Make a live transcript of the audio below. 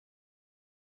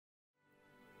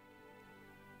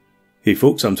Hey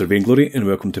folks, I'm Sir Vainglory and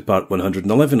welcome to part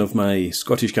 111 of my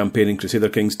Scottish campaign in Crusader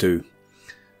Kings 2.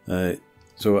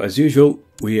 So as usual,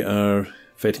 we are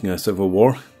fighting a civil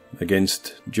war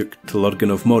against Duke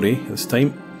Tulurgan of Moray this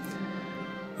time.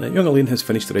 Young Elaine has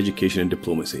finished her education in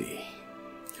diplomacy.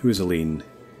 Who is Elaine?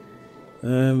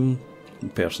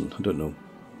 Person, I don't know.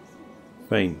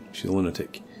 Fine, she's a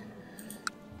lunatic.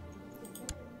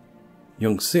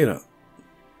 Young Sarah.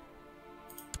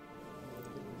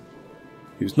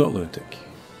 Who's not lunatic.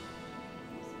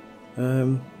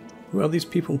 Who are these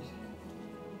people?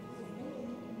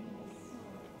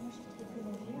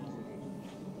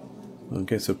 I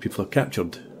guess our people are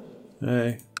captured.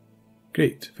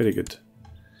 Great, very good.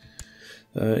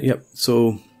 Yep,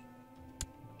 so...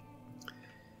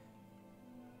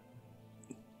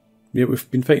 yeah, we've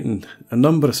been fighting a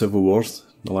number of civil wars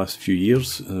in the last few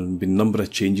years, and been a number of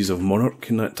changes of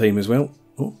monarch in that time as well.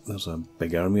 Oh, there's a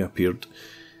big army appeared.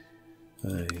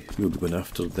 You'll be going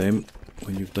after them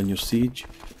when you've done your siege.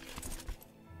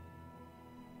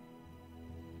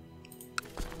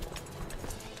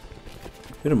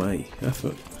 Where am I? I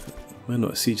thought, am I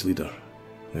not a siege leader?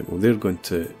 Right, well, they're going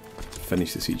to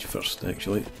finish the siege first,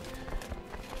 actually.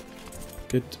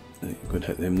 Good. Right, I'm going to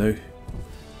hit them now.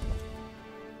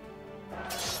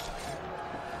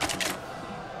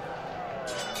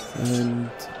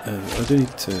 And I do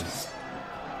need to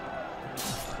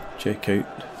check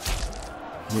out,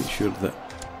 make sure that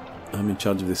I'm in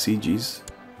charge of the sieges.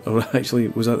 Or actually,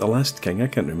 was that the last king? I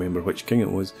can't remember which king it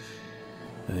was.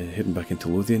 Heading back into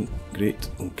Lothian. Great,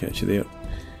 I'll catch you there.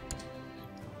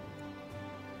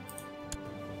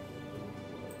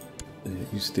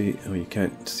 You stay. Oh, you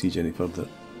can't siege any further.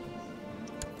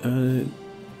 No,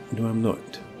 I'm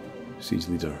not. Siege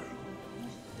leader.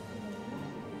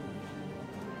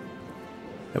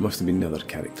 That must have been another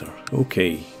character.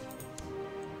 Okay.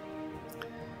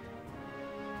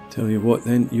 Tell you what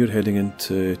then, you're heading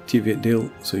into Teviotdale,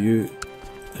 so you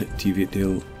at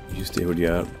Teviotdale, you stay where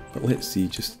you are. But let's see,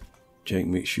 just check,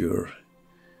 make sure.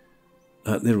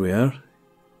 There we are.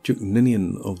 Duke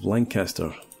Ninian of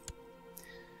Lancaster.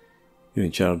 You're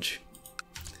in charge.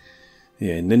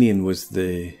 Yeah, Ninian was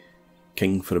the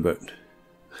king for about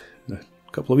a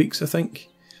couple of weeks, I think.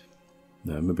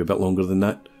 No, maybe a bit longer than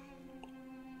that.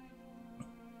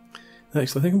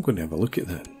 Actually, I think I'm going to have a look at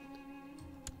that.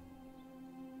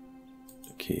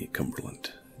 Okay,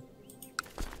 Cumberland.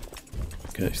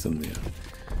 Catch them there.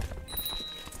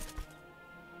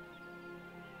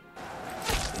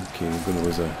 Okay, we're going to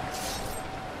lose a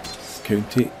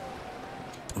county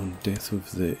on death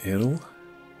of the Earl.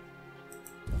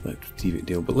 That's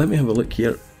Teviotdale. But let me have a look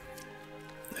here.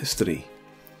 History.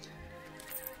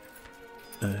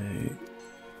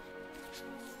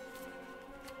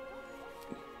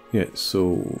 Yeah,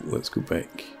 so let's go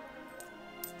back.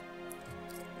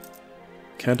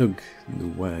 Cadog the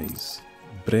Wise,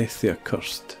 Breath the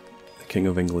Accursed, the King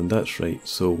of England, that's right.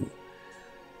 So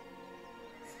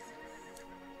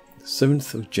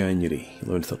 7th of January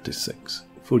 1136,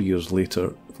 4.5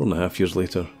 years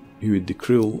later, Hugh the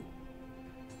Cruel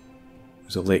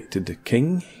was elected the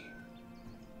king,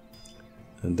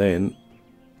 and then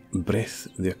Breath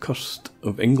the Accursed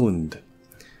of England.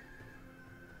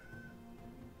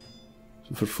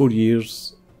 So for 4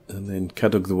 years, and then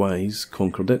Cadog the Wise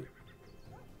conquered it.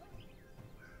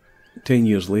 10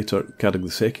 years later,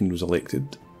 Cadog II was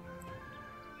elected.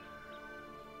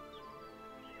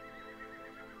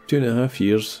 2.5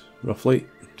 years, roughly,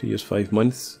 2 years, 5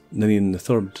 months, Ninian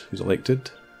III was elected.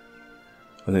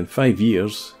 And then 5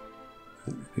 years,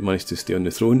 he managed to stay on the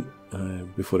throne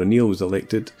before Anil was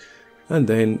elected. And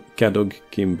then Cadog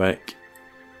came back.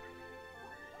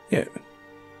 Yeah,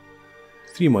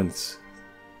 3 months.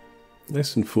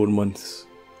 Less than 4 months.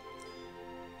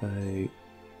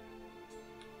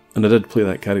 And I did play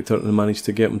that character and I managed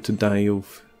to get him to die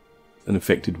of an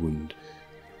infected wound.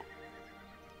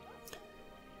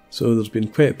 So there's been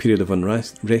quite a period of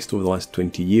unrest over the last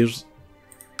 20 years.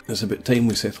 It's about time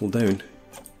we settle down.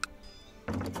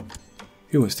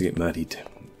 Who wants to get married?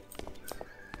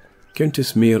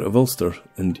 Countess Mayor of Ulster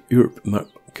and Europe Mark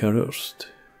Carhurst.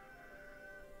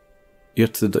 Heir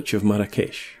to the Duchy of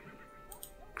Marrakesh.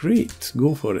 Great,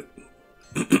 go for it.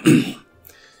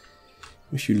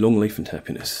 Wish you long life and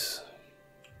happiness.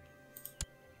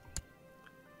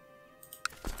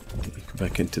 Go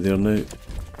back into there now.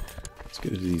 Let's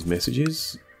get rid of these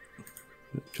messages.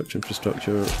 Church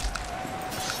infrastructure.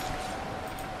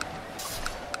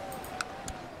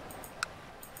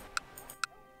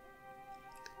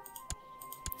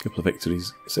 Couple of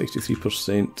victories,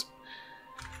 63%.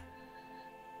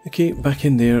 Okay, back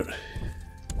in there.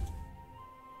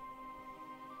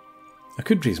 I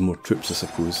could raise more troops, I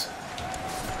suppose.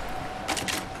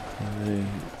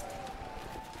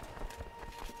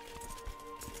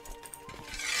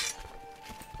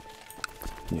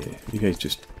 Yeah, you guys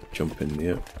just jump in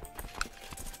there.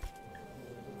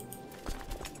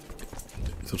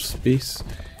 There's space.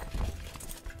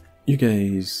 You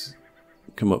guys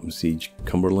come up and siege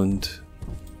Cumberland.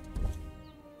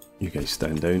 You guys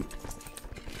stand down.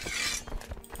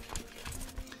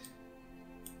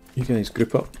 You guys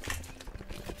group up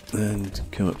and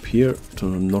come up here to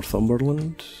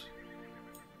Northumberland.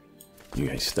 You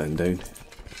guys stand down.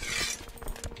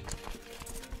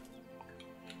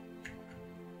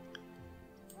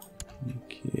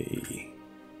 Okay.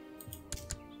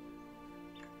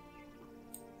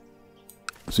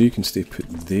 So you can stay put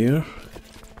there.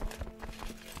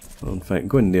 Well, in fact,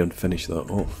 go in there and finish that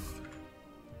off.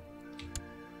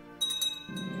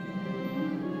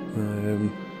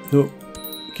 No.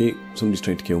 Okay, somebody's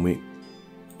trying to kill me.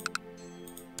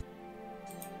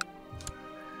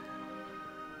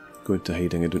 Go into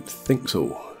hiding, I don't think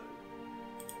so.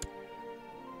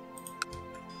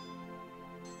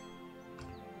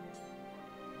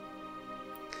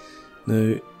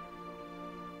 Now,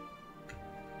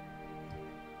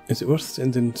 is it worth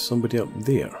sending somebody up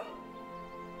there?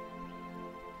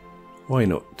 Why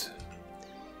not?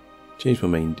 Change my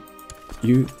mind.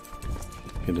 You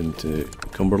head into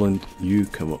Cumberland, you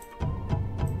come up.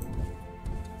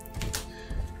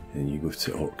 And you go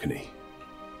to Orkney.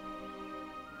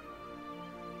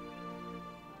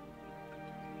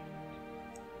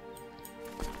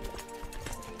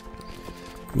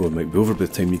 Well, it might be over by the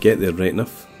time you get there, right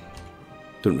enough.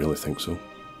 Don't really think so.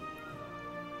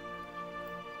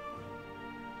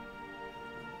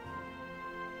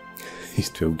 These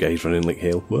 12 guys running like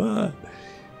hell. What?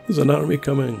 There's an army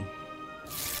coming.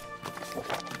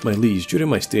 My liege, during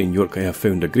my stay in York I have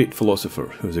found a great philosopher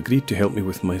who has agreed to help me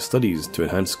with my studies to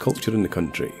enhance culture in the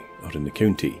country, or in the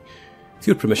county. With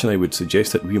your permission I would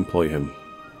suggest that we employ him.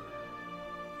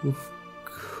 Of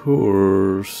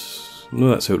course. No,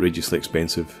 that's outrageously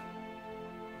expensive.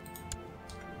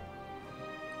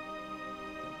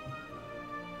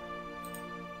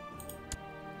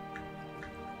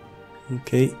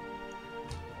 Okay.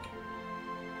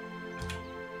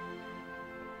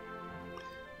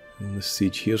 And the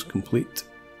siege here's complete.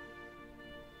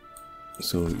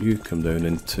 So you come down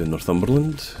into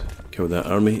Northumberland, kill that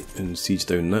army and siege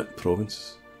down that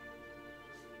province.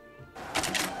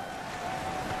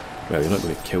 Well, you're not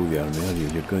going to kill the army, are you?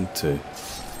 You're going to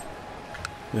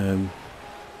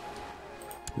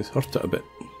just hurt it a bit.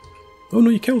 Oh no,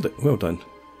 you killed it. Well done.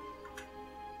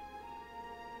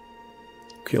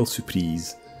 Quelle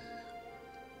surprise.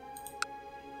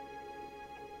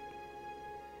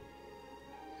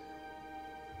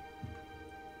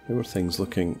 How are things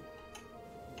looking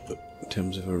in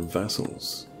terms of our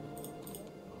vassals?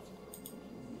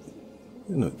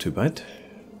 Not too bad.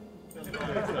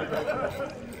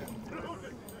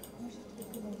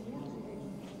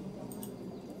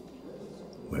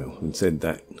 Well, having said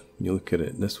that, you look at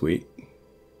it this way,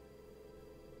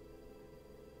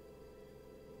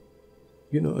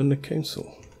 you're not in the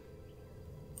council.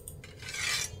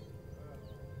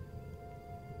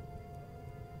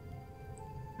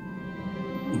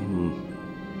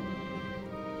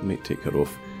 Might take her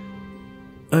off.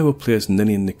 I will play as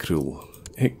Ninian the Cruel.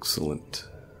 Excellent.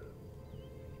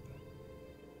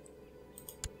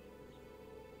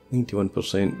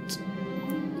 91%.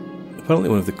 Apparently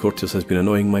one of the courtiers has been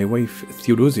annoying my wife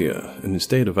Theodosia, and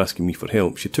instead of asking me for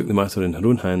help, she took the matter in her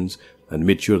own hands and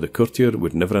made sure the courtier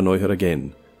would never annoy her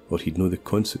again, or he'd know the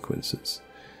consequences.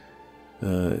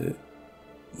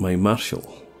 My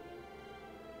marshal.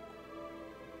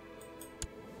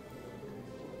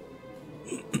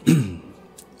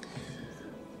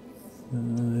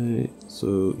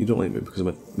 So you don't like me because I'm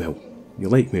a... well, you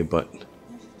like me, but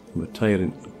I'm a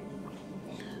tyrant.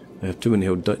 I have too many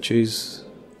held duchies.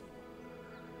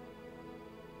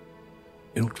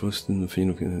 Earl trust in the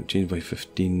final changed by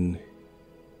 15.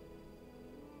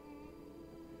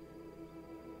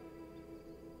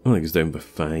 I think it's down by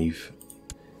 5.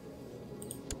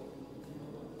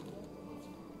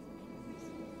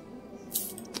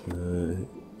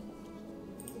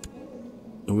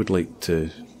 I would like to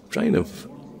try and have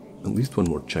at least one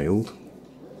more child.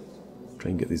 Try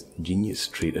and get this genius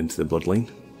straight into the bloodline.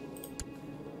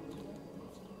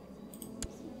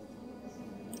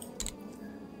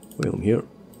 Well, I'm here.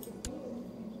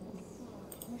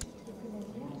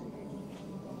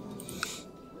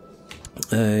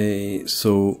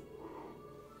 So,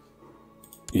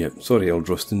 yeah, sorry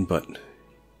Eldroston, but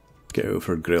get out of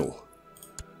her grill.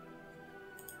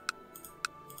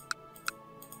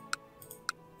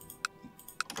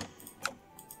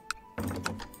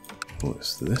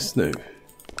 What's this now?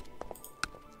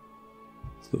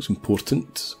 This looks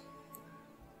important.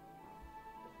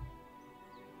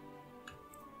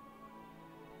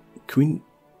 Queen.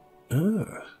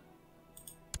 Ah.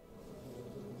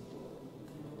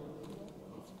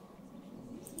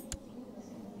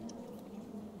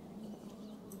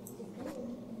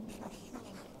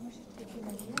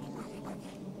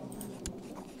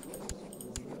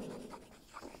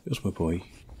 There's my boy.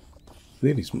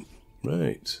 There he's.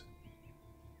 Right.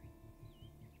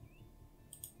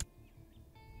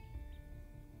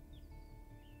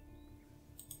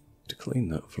 Decline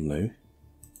that for now.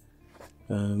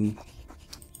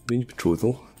 Range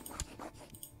betrothal.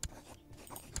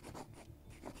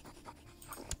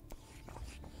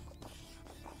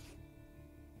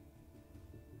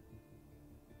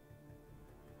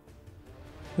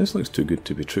 This looks too good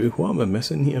to be true. What am I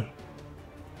missing here?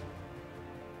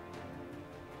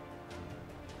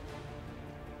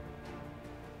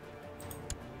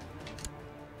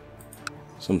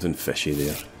 Something fishy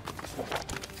there.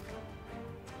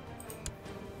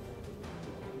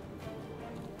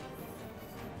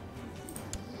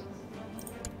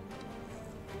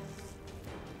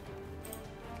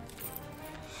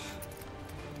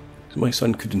 So my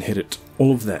son could inherit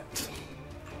all of that.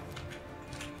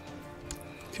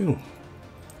 Cool.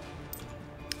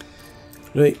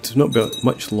 Right, not about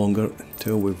much longer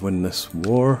until we've won this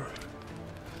war.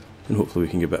 And hopefully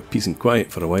we can get a bit of peace and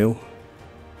quiet for a while.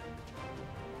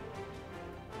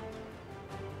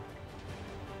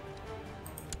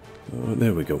 Oh,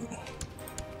 there we go.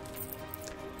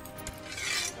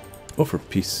 Offer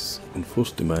peace,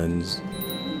 enforce demands.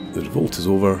 The revolt is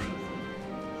over.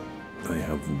 I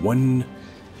have won.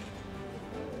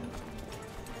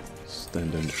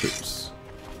 Stand down troops.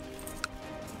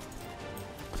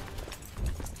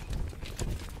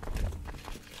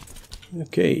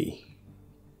 Okay.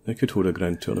 I could hold a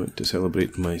grand tournament to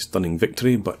celebrate my stunning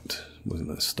victory, but wasn't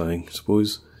that stunning, I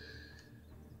suppose.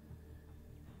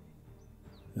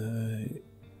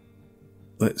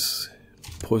 Let's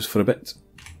pause for a bit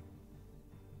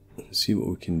and see what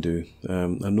we can do.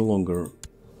 I'm no longer...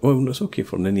 Well, it's okay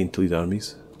for an Indian to lead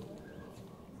armies.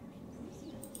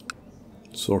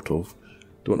 Sort of.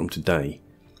 Don't want them to die.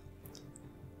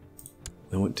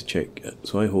 I want to check.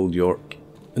 So I hold York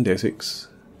and Essex.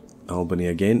 Albany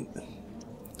again,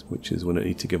 which is one I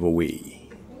need to give away.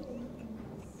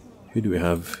 Who do we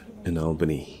have in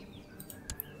Albany?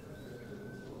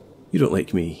 You don't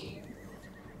like me.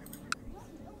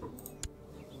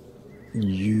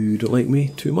 You don't like me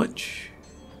too much.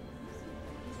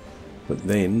 But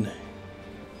then...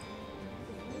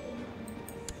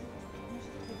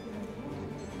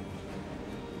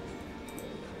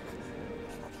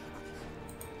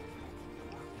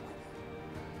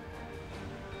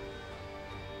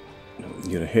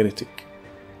 you're a heretic.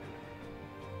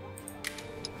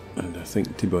 And I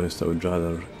think, to be honest, I would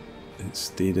rather it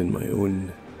stayed in my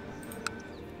own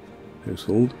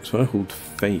household. So I hold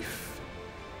Fife.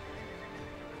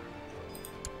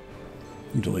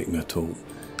 You don't like me at all.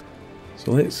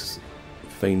 So let's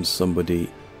find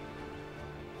somebody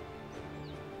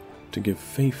to give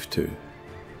Fife to.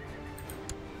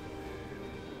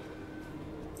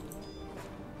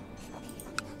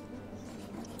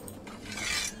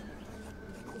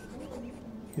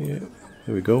 Yeah,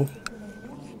 there we go.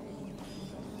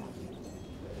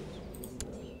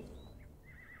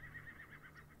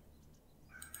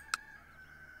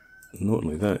 Not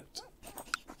only that,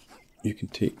 you can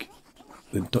take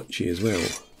the duchy as well.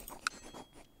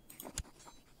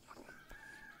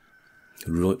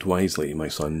 Rule it wisely, my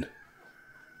son.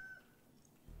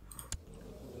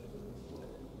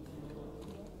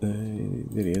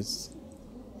 There he is.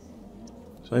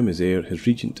 So I'm his heir. His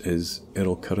regent is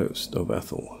Earl Cadog of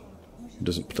Athol, who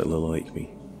doesn't particularly like me.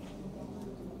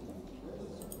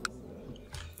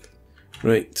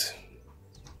 Right.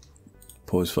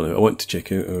 Pause for now. I want to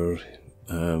check out our, what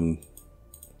do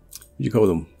you call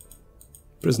them?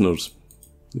 Prisoners.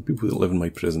 The people that live in my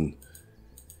prison.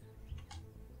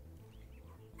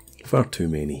 Far too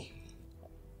many.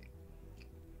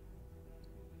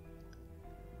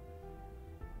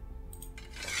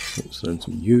 Let's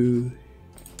ransom you.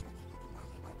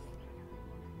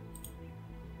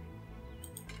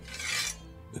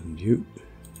 And you.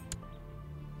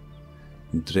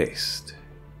 Dressed.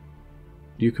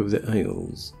 Duke of the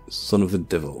Isles, son of the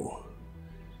devil.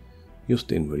 You're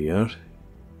staying where you are.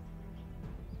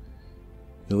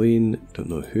 Elaine, don't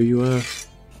know who you are.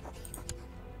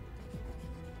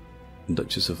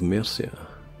 Duchess of Mercia.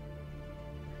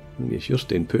 Yes, you're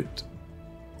staying put.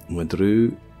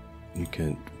 Madru, you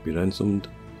can't be ransomed.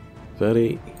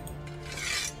 Ferry.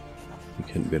 you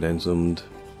can't be ransomed.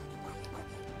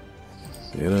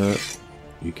 Sarah,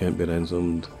 you can't be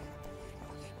ransomed.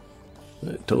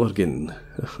 Tullergin.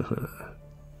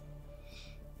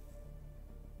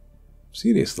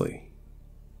 Seriously?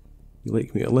 You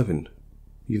like me at 11?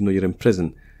 Even though you're in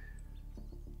prison?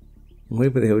 Why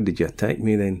the hell did you attack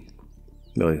me then?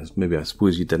 Well, maybe I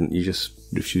suppose you didn't, you just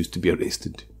refused to be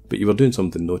arrested. But you were doing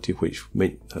something naughty, which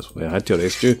meant that's why I had to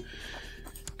arrest you.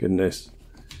 Goodness.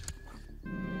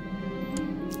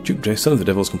 Duke Dress, son of the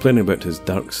devil, is complaining about his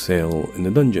dark cell in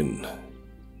the dungeon.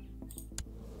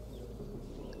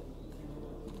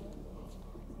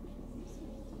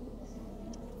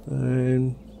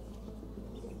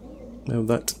 Now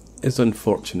that is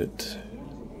unfortunate.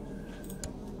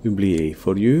 Oublié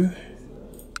for you.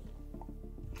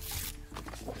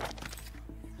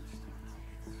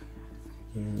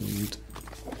 And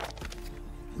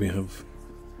we have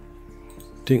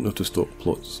take not to stop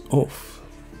plots off.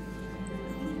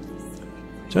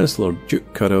 Chancellor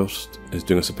Duke Carhurst is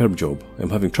doing a superb job. I'm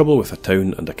having trouble with a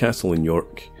town and a castle in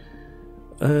York.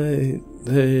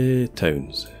 The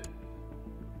towns.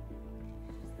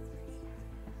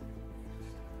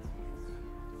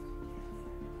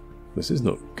 This is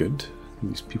not good.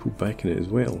 These people backing it as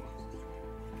well.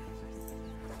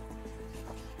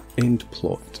 End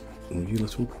plot. Oh, you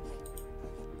little...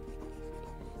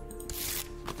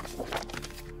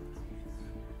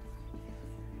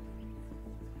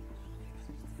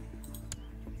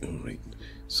 Alright,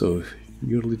 so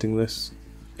you're leading this,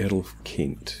 Earl of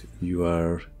Kent. You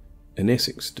are in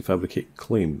Essex to fabricate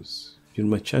claims. You're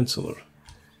my Chancellor.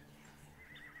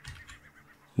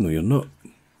 No, you're not.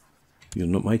 You're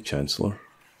not my Chancellor.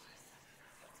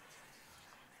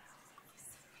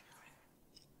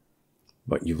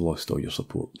 But you've lost all your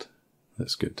support.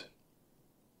 That's good.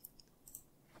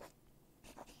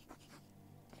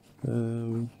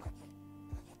 I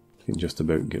can just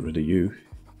about get rid of you.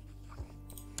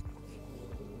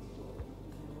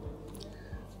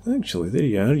 Actually, there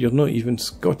you are. You're not even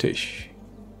Scottish.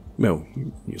 Well,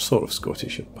 you're sort of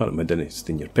Scottish. You're part of my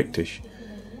dynasty and you're Pictish.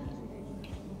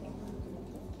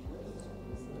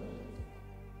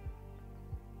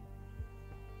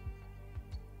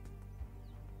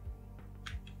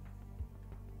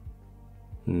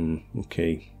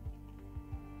 Okay.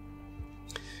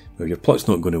 Well, your plot's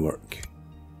not going to work.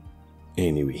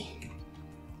 Anyway.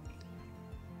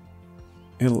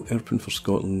 Earl Erpin for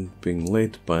Scotland being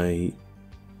led by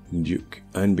Duke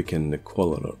Anbekin the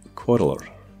Quarreller.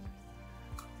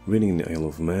 Reigning in the Isle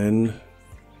of Man.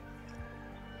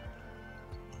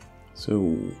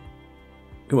 So,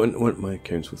 come on, I want my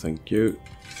council, thank you.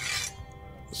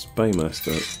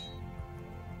 Spymaster.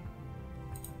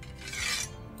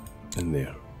 In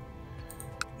there.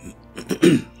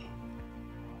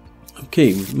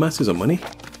 Okay, masses of money,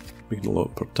 making a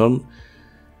lot per turn.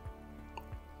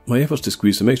 My efforts to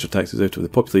squeeze some extra taxes out of the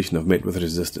population have met with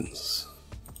resistance.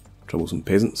 Troublesome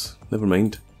peasants, never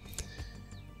mind.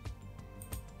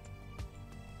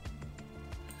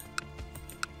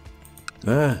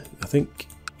 I think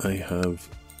I have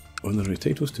honorary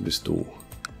titles to bestow.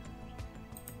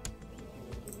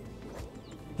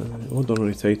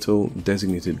 Honorary title,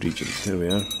 designated region, there we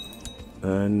are.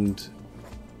 And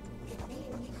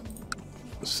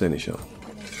Seneschal.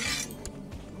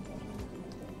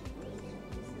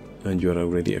 And you're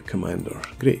already a commander.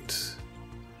 Great.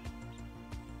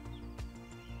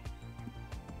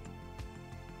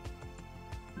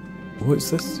 What's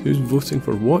this? Who's voting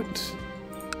for what?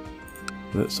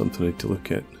 That's something I need to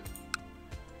look at.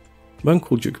 My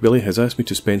uncle Duke Billy has asked me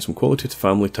to spend some quality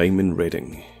family time in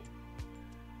Reading.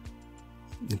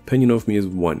 The opinion of me is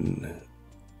 1.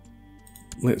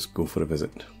 Let's go for a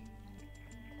visit.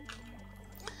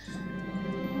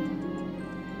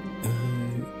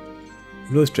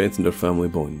 Really strengthened our family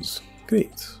bonds.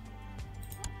 Great.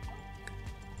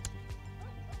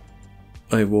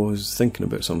 I was thinking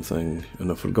about something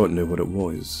and I've forgotten now what it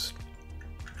was.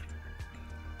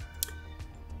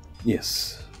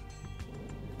 Yes.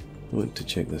 I want to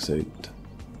check this out.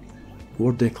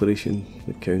 War declaration,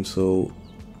 the council,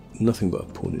 nothing but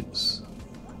opponents.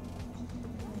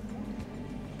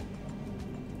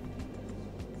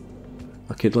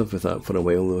 I could live with that for a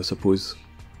while though, I suppose.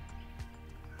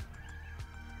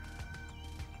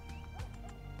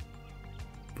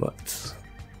 But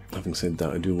having said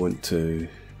that, I do want to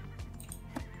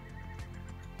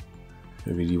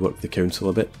maybe rework the council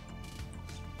a bit.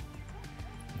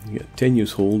 You get 10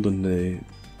 years hold on the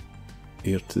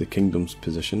heir to the kingdom's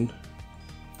position.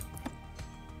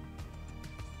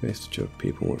 Vesture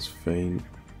paperwork's fine.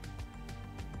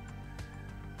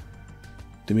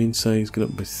 Domain size got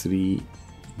up by 3.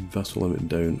 Vassal limit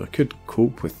down. I could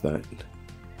cope with that.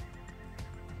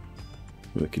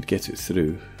 I could get it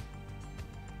through.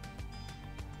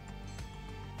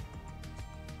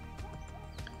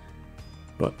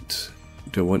 But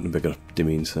do I want a bigger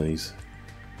domain size?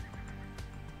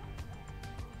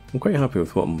 I'm quite happy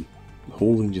with what I'm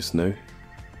holding just now.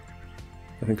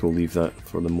 I think I'll leave that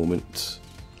for the moment.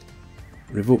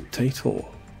 Revoke title.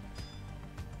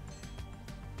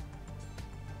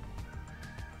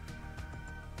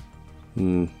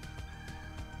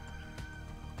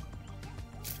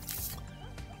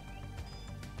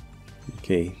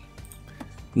 Okay.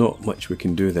 Not much we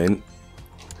can do then.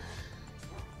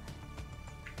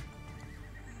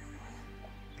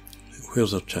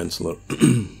 Where's our Chancellor?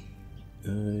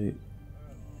 Oh,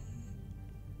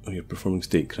 you're performing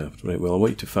statecraft. Right, well I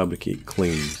want you to fabricate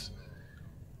claims.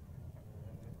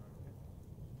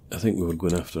 I think we were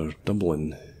going after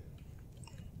Dublin.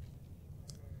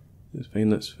 That's fine,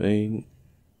 that's fine.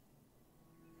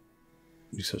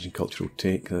 Researching cultural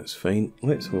tech, that's fine.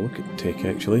 Let's have a look at tech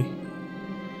actually.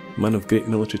 Man of great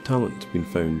military talent been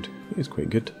found. That is quite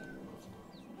good.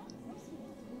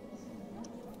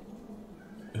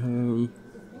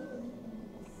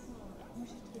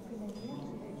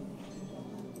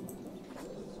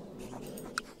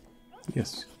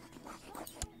 Yes.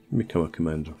 Become a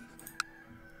commander.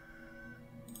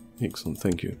 Excellent,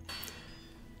 thank you.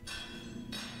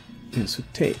 Yeah, so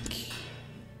tech.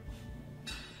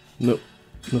 Nope,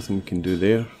 nothing we can do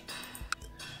there.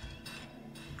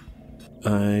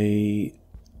 I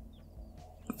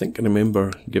think I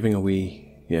remember giving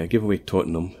away, give away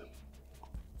Tottenham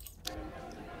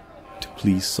to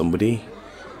please somebody.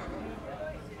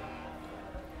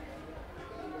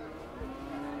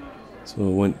 So I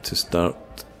want to start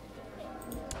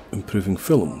improving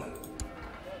film.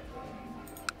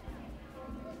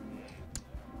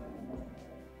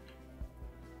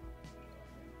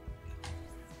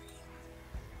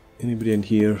 Anybody in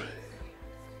here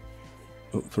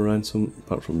up for ransom,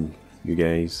 apart from you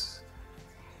guys?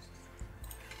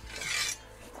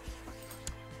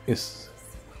 Yes.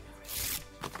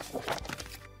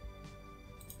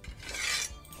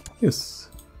 Yes.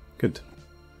 Good.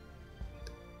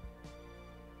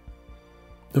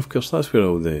 Of course, that's where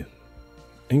all the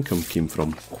income came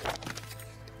from.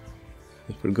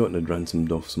 I'd forgotten I'd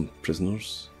ransomed off some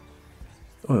prisoners.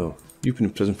 Oh, you've been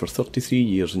in prison for 33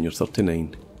 years and you're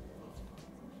 39.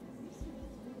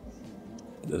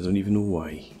 I don't even know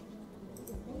why.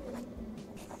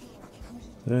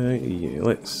 Yeah,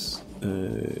 let's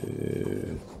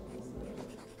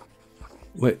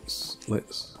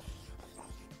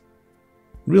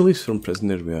release from prison.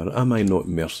 There we are. Am I not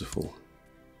merciful?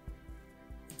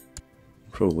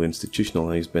 Probably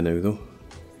institutionalised by now though.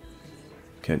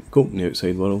 Can't cope in the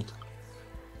outside world.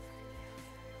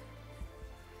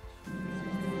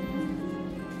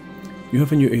 You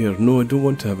have a new heir. No, I don't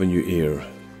want to have a new heir.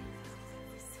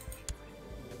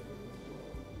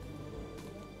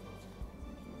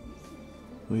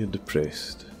 Oh, you're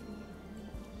depressed.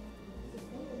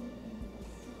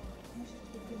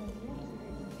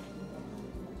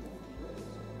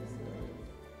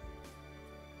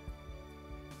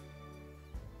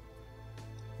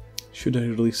 Should I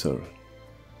release her?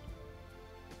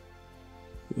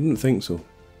 I didn't think so.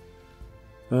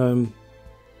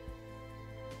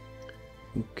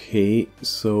 Okay,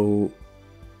 so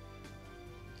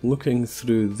looking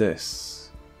through this,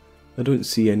 I don't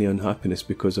see any unhappiness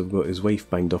because I've got his wife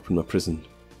banged up in my prison.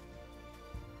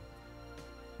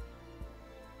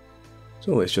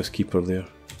 So let's just keep her there.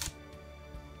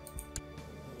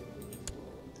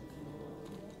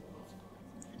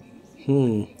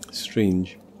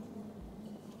 Strange.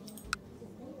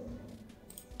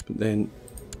 But then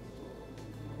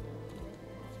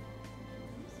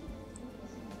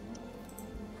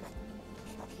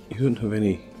you don't have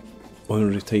any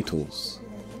honorary titles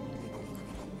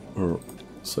or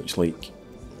such like.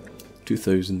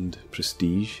 2000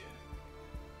 prestige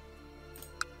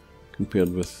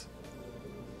compared with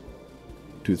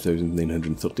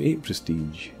 2938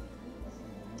 prestige.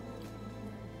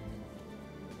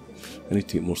 I need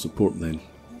to get more support then.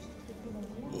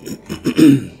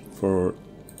 For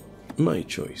my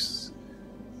choice.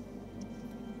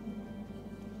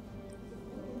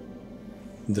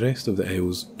 The rest of the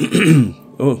Isles.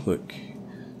 Oh, look.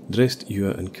 Drest,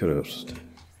 Ua, and Kururst.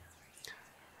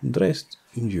 Drest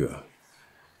and Ua.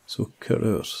 So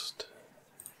Kururst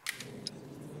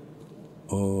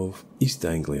of East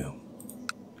Anglia.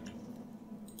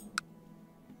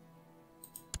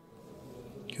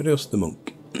 Kururst the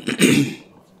monk.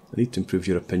 I need to improve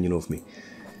your opinion of me.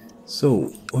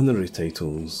 So, honorary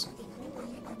titles.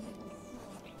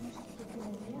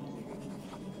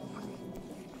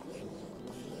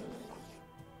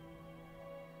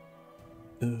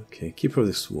 Okay, Keeper of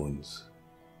the Swans.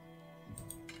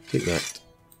 Take that.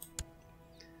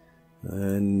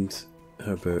 And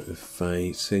how about if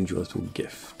I send you a little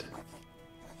gift?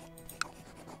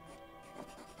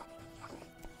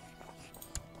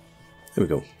 There we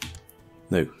go.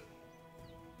 Now,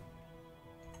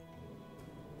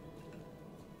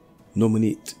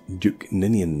 nominate Duke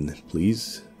Ninian,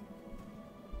 please.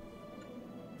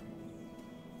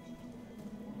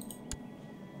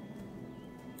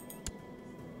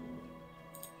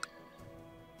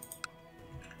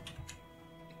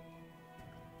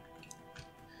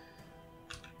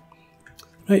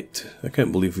 Right, I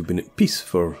can't believe we've been at peace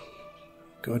for,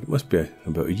 God, it must be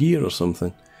about a year or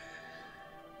something.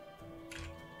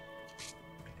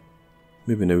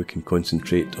 Maybe now we can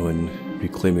concentrate on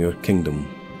reclaiming our kingdom.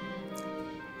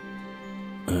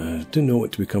 I do not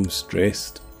want to become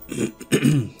stressed.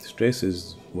 Stress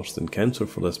is worse than cancer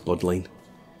for this bloodline.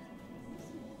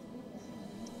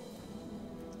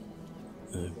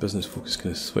 Business focus,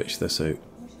 going to switch this out.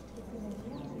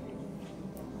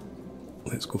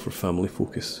 Let's go for family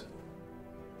focus.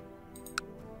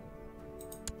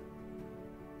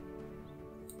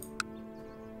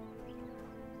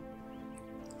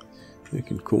 We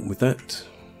can cope with that.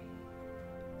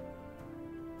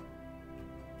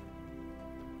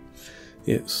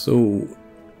 Yeah, so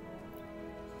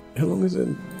how long is it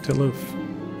until I've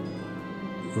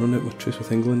run out my truce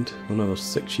with England? Another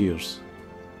 6 years.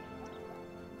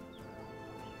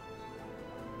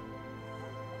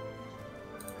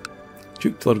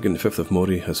 Duke Thurgan V of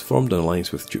Moray has formed an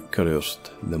alliance with Duke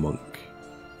Kurhurst the monk.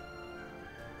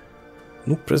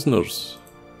 No prisoners.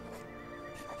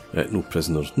 No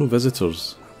prisoners, no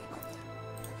visitors.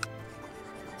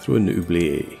 Throw in the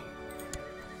oubliette.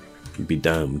 Be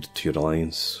damned to your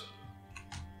alliance.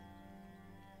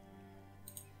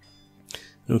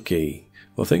 Okay,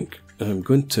 well I think I'm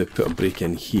going to put a break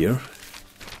in here.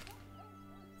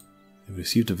 I've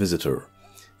received a visitor.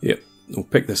 Yep, we'll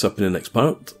pick this up in the next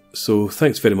part. So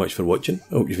thanks very much for watching.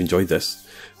 I hope you've enjoyed this.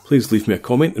 Please leave me a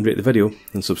comment and rate the video,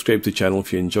 and subscribe to the channel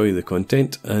if you enjoy the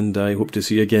content, and I hope to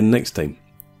see you again next time.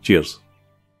 Cheers.